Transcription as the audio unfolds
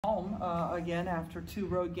Home again after 2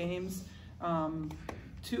 road games.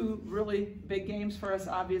 2 really big games for us,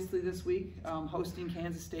 obviously, this week, hosting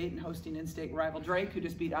Kansas State and hosting in-state rival Drake, who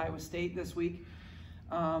just beat Iowa State this week.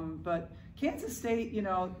 But Kansas State, you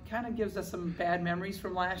know, kind of gives us some bad memories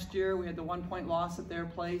from last year. We had the 1-point loss at their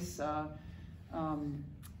place.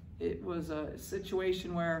 It was a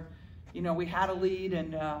situation where, you know, we had a lead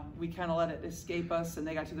and we kind of let it escape us, and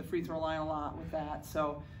they got to the free throw line a lot with that.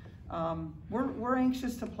 So we're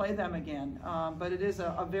anxious to play them again, but it is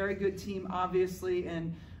a very good team, obviously.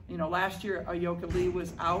 And you know, last year Ayoka Lee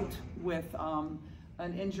was out with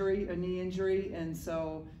an injury, a knee injury, and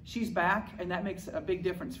so she's back, and that makes a big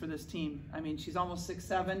difference for this team. I mean, she's almost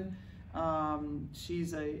 6'7".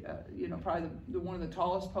 She's you know, probably one of the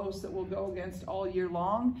tallest posts that we'll go against all year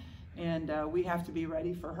long, and we have to be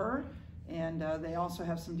ready for her. And they also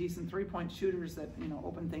have some decent 3-point shooters that, you know,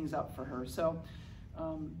 open things up for her. So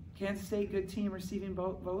Kansas State, good team, receiving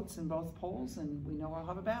votes in both polls, and we know we'll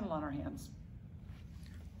have a battle on our hands.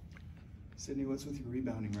 Sydney, what's with your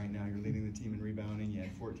rebounding right now? You're leading the team in rebounding. You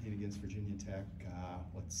had 14 against Virginia Tech.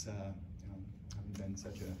 What's you know, haven't been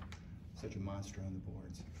such a monster on the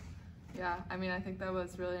boards? Yeah, I mean, I think that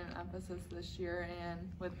was really an emphasis this year, and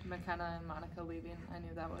with McKenna and Monica leaving, I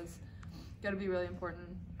knew that was going to be really important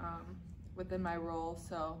within my role.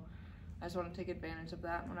 So I just want to take advantage of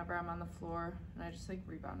that whenever I'm on the floor, and I just think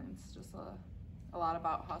rebounding is just a lot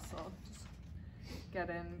about hustle. Just get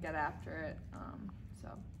in, get after it. So.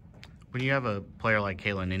 When you have a player like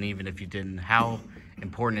Kaylin, and even if you didn't, how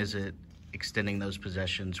important is it extending those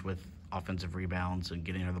possessions with offensive rebounds and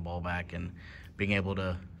getting her the ball back and being able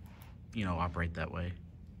to, you know, operate that way?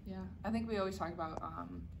 Yeah, I think we always talk about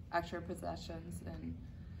extra possessions, and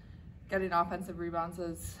getting offensive rebounds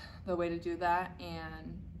is the way to do that.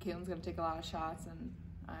 And Kaylin's going to take a lot of shots, and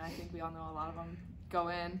I think we all know a lot of them go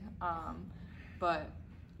in. But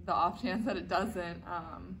the off chance that it doesn't,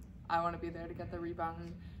 I want to be there to get the rebound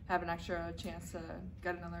and have an extra chance to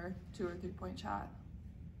get another 2 or 3-point shot.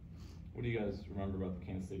 What do you guys remember about the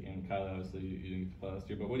Kansas State game? Kylie, obviously you didn't get to play last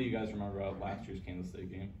year, but what do you guys remember about last year's Kansas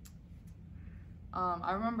State game?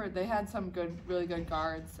 I remember they had some really good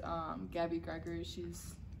guards. Gabby Gregory,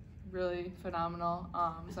 she's really phenomenal.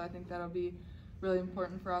 So I think that'll be really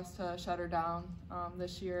important for us to shut her down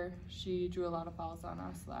this year. She drew a lot of fouls on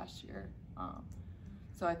us last year.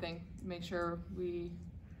 So I think make sure we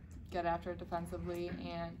get after it defensively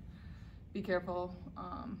and be careful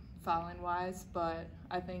fouling wise. But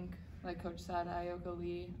I think, like Coach said, Ayoka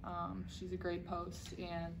Lee, she's a great post,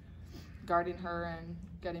 and guarding her and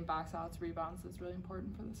getting box outs, rebounds is really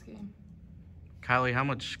important for this game. Kylie, how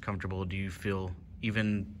much comfortable do you feel,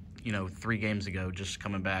 even, you know, 3 games ago, just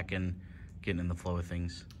coming back and getting in the flow of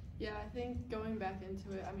things? Yeah, I think going back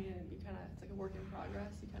into it, I mean, it's like a work in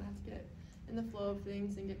progress. You kind of have to get in the flow of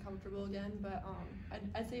things and get comfortable again. But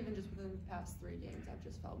I'd say even just within the past 3 games, I've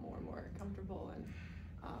just felt more and more comfortable, and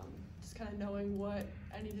just kind of knowing what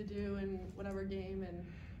I need to do in whatever game. And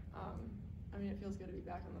I mean, it feels good to be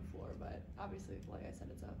back on the floor, but obviously, like I said,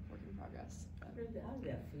 it's a work in progress. How did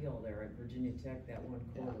that feel there at Virginia Tech, that one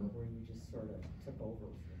quarter where you just sort of took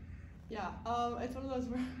over? Yeah, it's one of those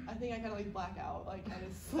where I think I kind of like black out. Like I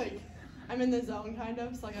just I'm in the zone kind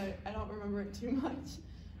of, so like I don't remember it too much.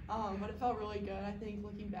 But it felt really good. I think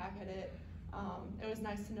looking back at it, it was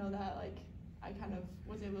nice to know that like I kind of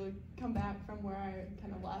was able to come back from where I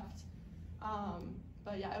kind of left.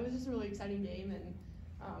 But yeah, it was just a really exciting game, and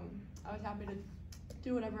I was happy to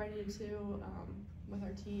do whatever I needed to with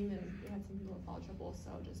our team, and we had some people in foul trouble,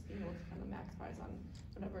 so just being able to kind of maximize on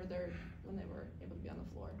when they were able to be on the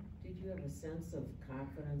floor. Did you have a sense of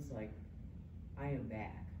confidence, like I am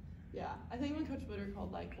back? Yeah, I think when Coach Witter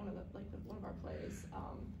called like one of our plays,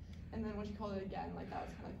 and then when she called it again, like that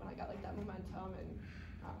was kind of like when I got like that momentum, and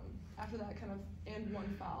after that kind of and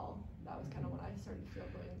one foul, that was kind of when I started to feel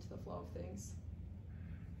really into the flow of things.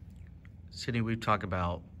 Sydney, we've talked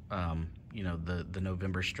about you know, the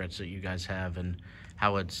November stretch that you guys have and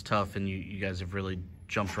how it's tough, and you guys have really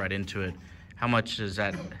jumped right into it. How much has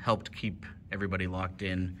that helped keep everybody locked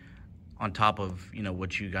in, on top of, you know,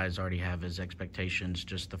 what you guys already have as expectations,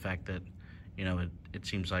 just the fact that, you know, it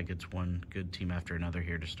seems like it's one good team after another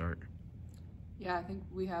here to start? Yeah, I think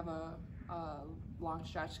we have a long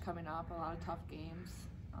stretch coming up, a lot of tough games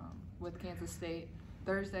with Kansas State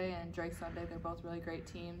Thursday and Drake Sunday. They're both really great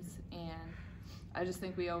teams, and I just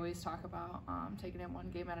think we always talk about taking it one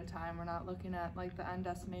game at a time. We're not looking at like the end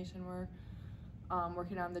destination. We're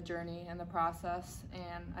working on the journey and the process,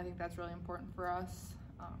 and I think that's really important for us.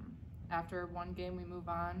 After one game, we move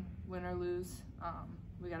on, win or lose.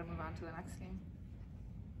 We got to move on to the next game.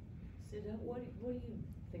 Sid, what do you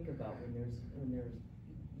think about when there's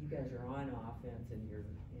guys are on offense and you're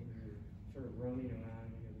sort of roaming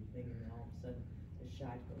around and everything, and then all of a sudden the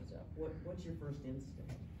shot goes up. What's your first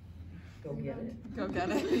instinct? Go get it. Go get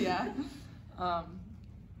it. Yeah.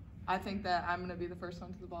 I think that I'm gonna be the first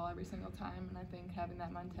one to the ball every single time, and I think having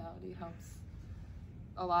that mentality helps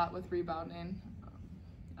a lot with rebounding.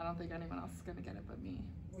 I don't think anyone else is gonna get it but me.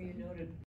 Well, you noted